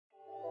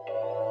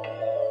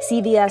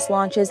CVS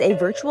launches a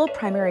virtual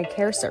primary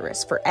care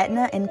service for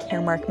Aetna and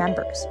Caremark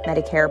members.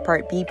 Medicare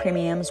Part B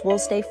premiums will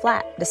stay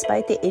flat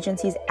despite the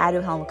agency's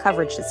Aduhelm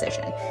coverage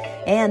decision.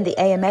 And the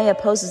AMA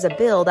opposes a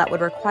bill that would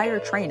require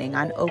training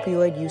on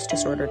opioid use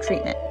disorder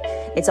treatment.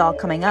 It's all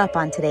coming up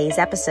on today's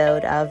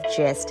episode of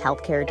GIST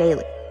Healthcare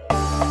Daily.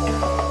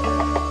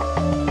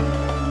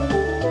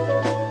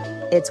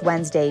 It's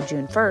Wednesday,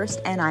 June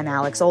 1st, and I'm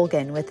Alex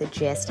Olgin with the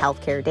GIST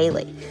Healthcare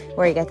Daily,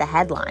 where you get the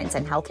headlines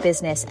and health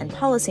business and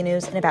policy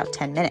news in about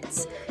 10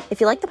 minutes.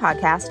 If you like the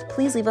podcast,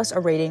 please leave us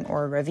a rating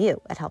or a review.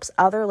 It helps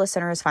other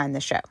listeners find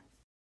the show.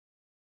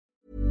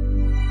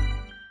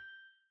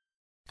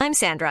 I'm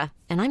Sandra,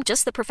 and I'm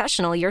just the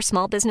professional your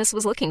small business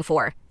was looking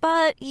for.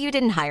 But you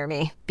didn't hire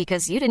me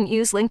because you didn't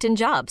use LinkedIn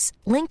Jobs.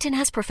 LinkedIn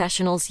has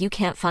professionals you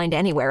can't find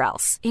anywhere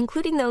else,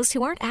 including those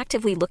who aren't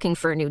actively looking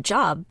for a new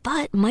job,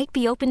 but might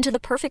be open to the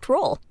perfect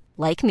role,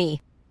 like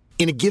me.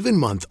 In a given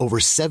month, over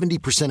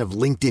 70% of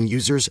LinkedIn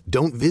users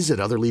don't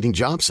visit other leading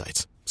job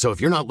sites. So if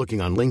you're not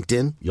looking on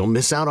LinkedIn, you'll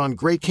miss out on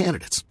great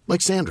candidates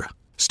like Sandra.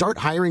 Start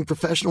hiring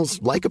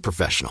professionals like a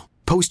professional.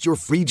 Post your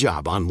free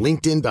job on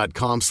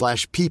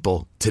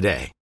linkedin.com/people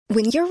today.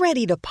 When you're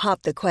ready to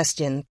pop the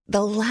question,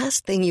 the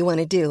last thing you want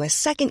to do is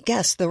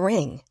second-guess the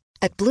ring.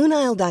 At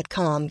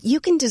BlueNile.com, you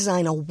can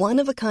design a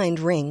one-of-a-kind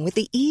ring with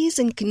the ease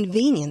and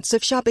convenience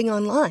of shopping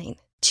online.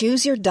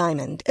 Choose your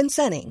diamond and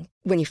setting.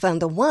 When you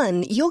find the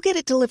one, you'll get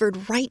it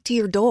delivered right to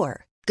your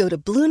door. Go to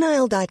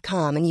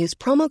BlueNile.com and use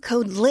promo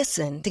code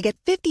LISTEN to get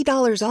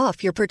 $50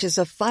 off your purchase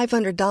of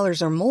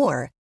 $500 or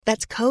more.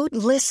 That's code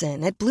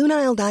LISTEN at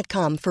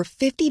BlueNile.com for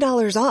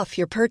 $50 off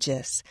your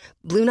purchase.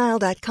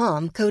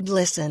 BlueNile.com, code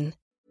LISTEN.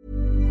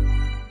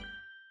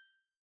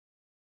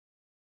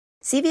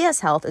 CVS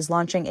Health is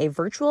launching a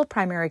virtual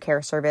primary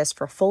care service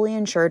for fully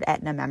insured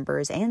Aetna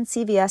members and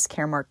CVS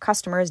Caremark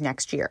customers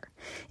next year.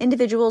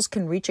 Individuals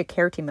can reach a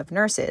care team of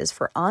nurses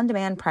for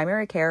on-demand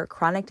primary care,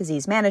 chronic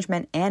disease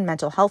management, and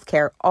mental health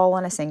care all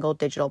on a single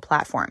digital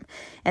platform.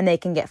 And they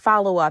can get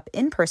follow-up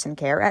in-person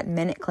care at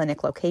Minute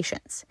Clinic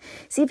locations.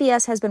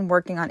 CVS has been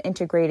working on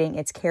integrating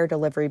its care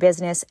delivery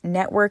business,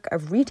 network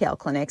of retail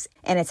clinics,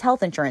 and its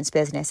health insurance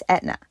business,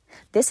 Aetna.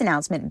 This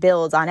announcement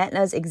builds on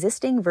Aetna's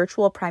existing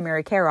virtual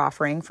primary care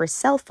offering for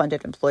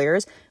self-funded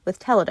employers with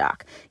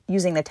Teladoc,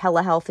 using the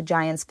telehealth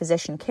giant's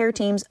physician care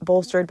teams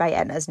bolstered by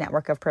Aetna's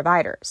network of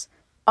providers.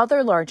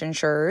 Other large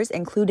insurers,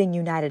 including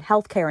United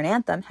Healthcare and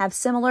Anthem, have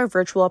similar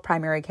virtual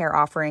primary care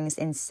offerings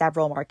in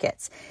several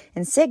markets.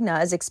 And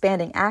Cigna is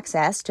expanding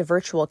access to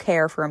virtual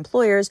care for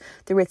employers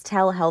through its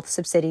telehealth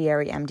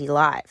subsidiary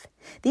MDLive.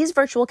 These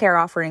virtual care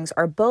offerings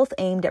are both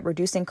aimed at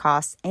reducing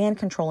costs and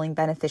controlling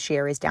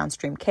beneficiaries'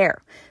 downstream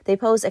care. They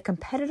pose a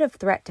competitive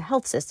threat to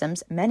health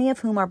systems, many of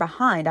whom are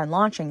behind on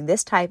launching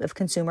this type of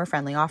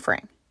consumer-friendly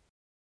offering.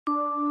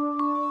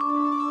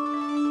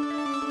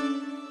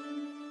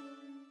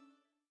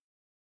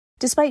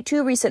 Despite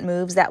two recent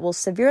moves that will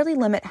severely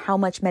limit how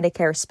much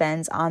Medicare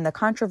spends on the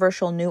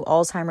controversial new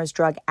Alzheimer's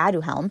drug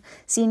Aduhelm,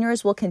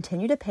 seniors will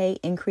continue to pay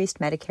increased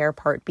Medicare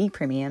Part B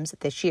premiums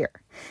this year.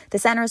 The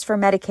Centers for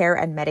Medicare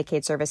and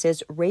Medicaid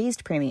Services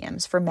raised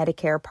premiums for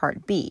Medicare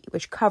Part B,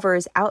 which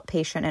covers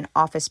outpatient and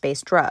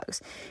office-based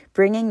drugs,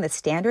 bringing the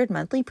standard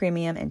monthly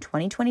premium in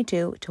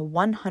 2022 to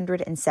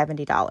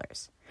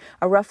 $170,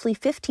 a roughly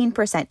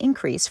 15%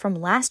 increase from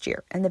last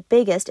year and the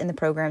biggest in the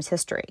program's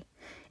history.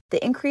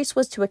 The increase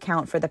was to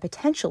account for the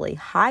potentially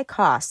high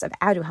costs of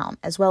Aduhelm,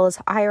 as well as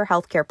higher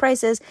healthcare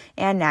prices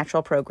and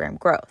natural program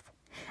growth.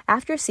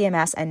 After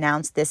CMS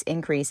announced this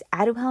increase,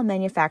 Aduhelm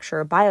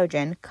manufacturer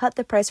Biogen cut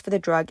the price for the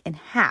drug in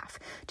half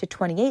to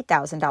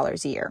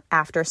 $28,000 a year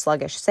after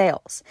sluggish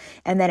sales.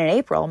 And then in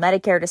April,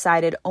 Medicare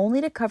decided only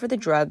to cover the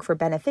drug for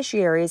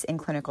beneficiaries in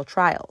clinical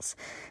trials.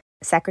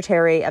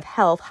 Secretary of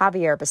Health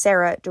Javier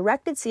Becerra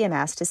directed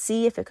CMS to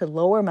see if it could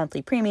lower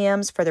monthly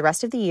premiums for the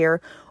rest of the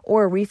year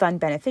or refund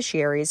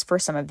beneficiaries for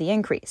some of the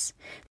increase.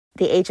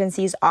 The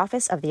agency's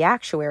Office of the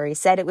Actuary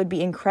said it would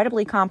be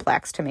incredibly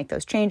complex to make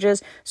those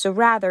changes, so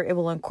rather it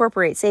will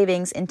incorporate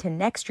savings into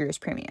next year's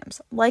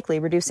premiums, likely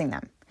reducing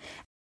them.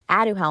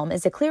 Aduhelm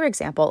is a clear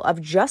example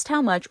of just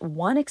how much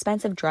one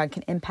expensive drug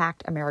can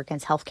impact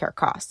Americans' healthcare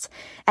costs.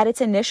 At its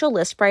initial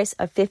list price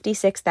of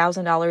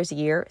 $56,000 a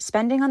year,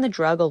 spending on the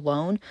drug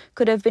alone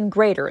could have been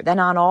greater than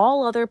on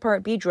all other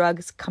Part B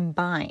drugs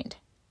combined.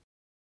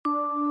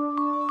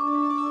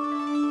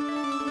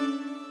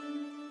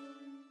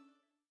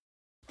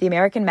 The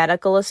American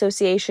Medical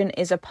Association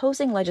is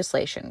opposing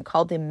legislation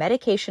called the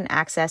Medication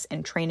Access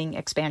and Training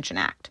Expansion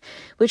Act,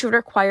 which would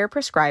require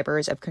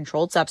prescribers of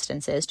controlled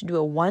substances to do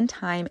a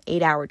one-time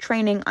 8-hour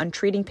training on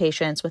treating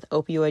patients with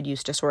opioid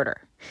use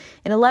disorder.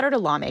 In a letter to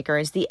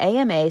lawmakers, the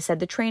AMA said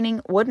the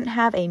training wouldn't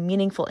have a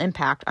meaningful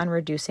impact on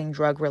reducing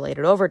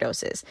drug-related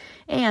overdoses,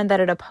 and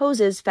that it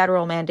opposes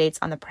federal mandates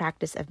on the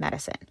practice of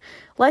medicine.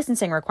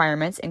 Licensing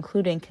requirements,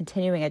 including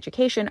continuing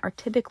education, are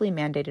typically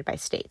mandated by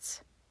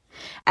states.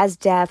 As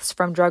deaths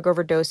from drug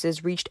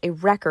overdoses reached a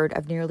record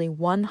of nearly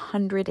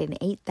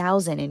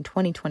 108,000 in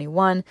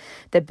 2021,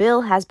 the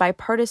bill has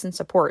bipartisan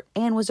support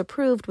and was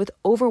approved with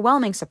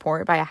overwhelming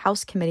support by a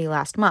House committee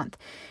last month.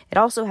 It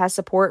also has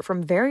support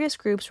from various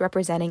groups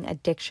representing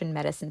addiction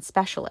medicine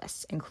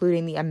specialists,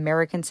 including the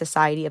American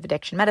Society of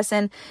Addiction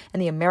Medicine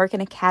and the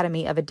American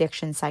Academy of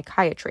Addiction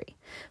Psychiatry.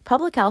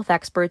 Public health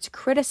experts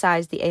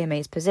criticized the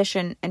AMA's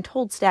position and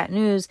told Stat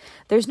News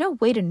there's no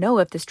way to know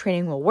if this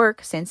training will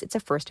work since it's a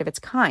first of its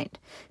kind.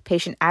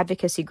 Patient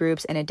advocacy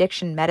groups and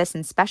addiction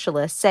medicine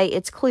specialists say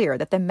it's clear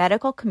that the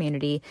medical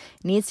community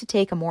needs to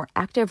take a more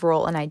active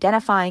role in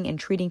identifying and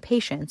treating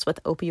patients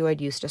with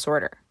opioid use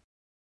disorder.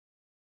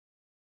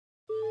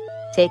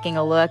 Taking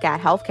a look at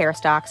healthcare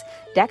stocks,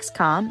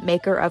 Dexcom,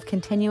 maker of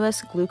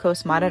continuous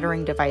glucose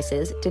monitoring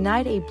devices,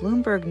 denied a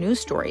Bloomberg News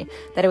story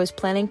that it was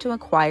planning to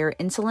acquire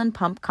insulin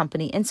pump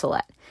company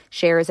Insulet.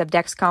 Shares of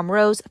Dexcom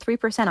rose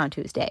 3% on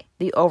Tuesday.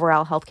 The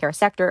overall healthcare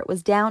sector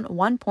was down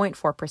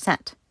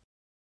 1.4%.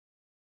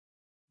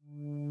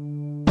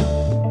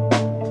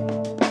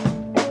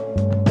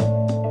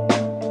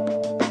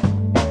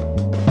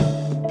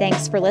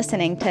 Thanks for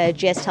listening to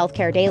GIST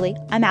Healthcare Daily.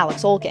 I'm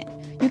Alex Olkin.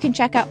 You can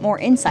check out more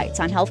insights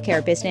on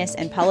healthcare business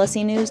and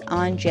policy news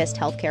on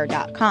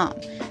gisthealthcare.com.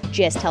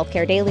 GIST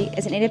Healthcare Daily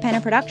is an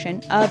independent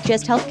production of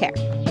GIST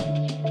Healthcare.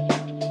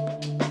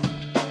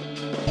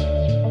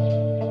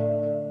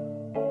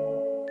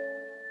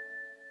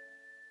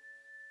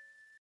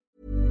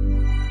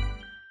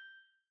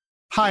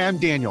 Hi, I'm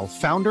Daniel,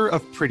 founder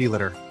of Pretty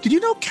Litter. Did you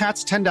know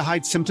cats tend to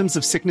hide symptoms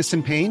of sickness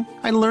and pain?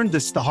 I learned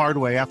this the hard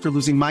way after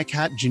losing my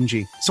cat,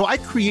 Gingy. So I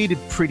created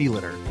Pretty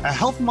Litter, a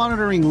health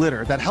monitoring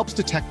litter that helps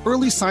detect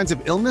early signs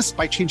of illness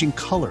by changing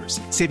colors,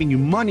 saving you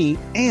money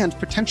and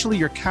potentially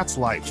your cat's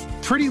life.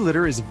 Pretty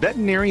Litter is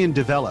veterinarian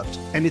developed,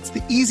 and it's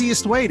the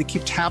easiest way to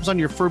keep tabs on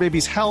your fur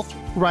baby's health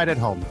right at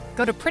home.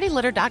 Go to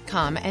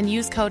prettylitter.com and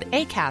use code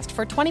ACAST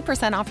for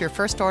 20% off your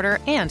first order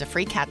and a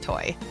free cat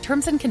toy.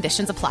 Terms and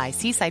conditions apply.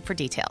 See site for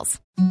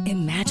details.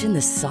 Imagine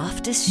the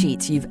softest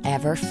sheets you've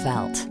ever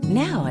felt.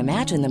 Now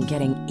imagine them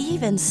getting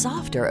even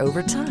softer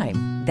over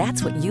time.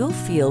 That's what you'll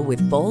feel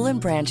with Boll &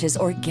 Branch's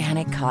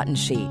organic cotton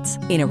sheets.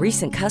 In a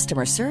recent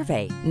customer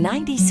survey,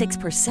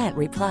 96%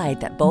 replied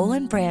that Boll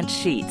 & Branch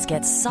sheets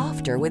get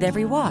softer with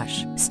every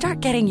wash. Start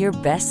getting your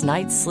best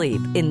night's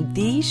sleep in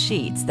these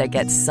sheets that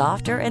get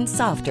softer and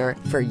softer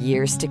for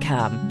years to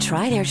come.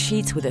 Try their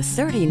sheets with a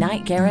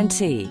 30-night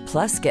guarantee.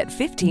 Plus, get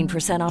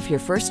 15% off your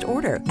first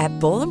order at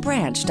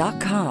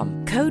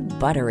bollandbranch.com. Code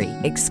BUTTERY.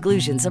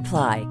 Exclusions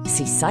apply.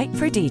 See site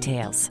for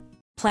details.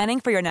 Planning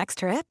for your next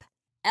trip?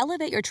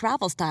 Elevate your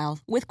travel style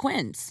with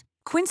Quince.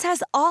 Quince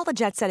has all the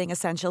jet-setting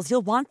essentials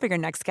you'll want for your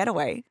next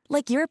getaway,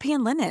 like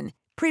European linen,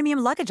 premium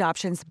luggage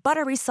options,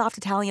 buttery soft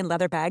Italian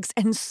leather bags,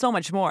 and so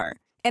much more.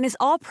 And is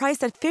all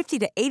priced at 50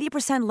 to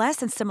 80% less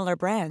than similar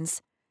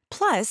brands.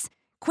 Plus,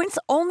 Quince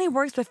only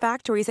works with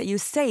factories that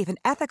use safe and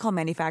ethical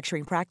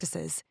manufacturing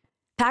practices.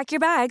 Pack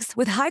your bags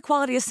with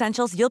high-quality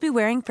essentials you'll be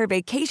wearing for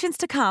vacations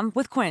to come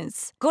with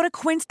Quince. Go to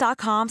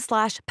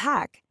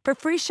quince.com/pack for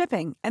free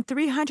shipping and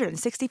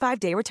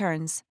 365-day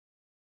returns.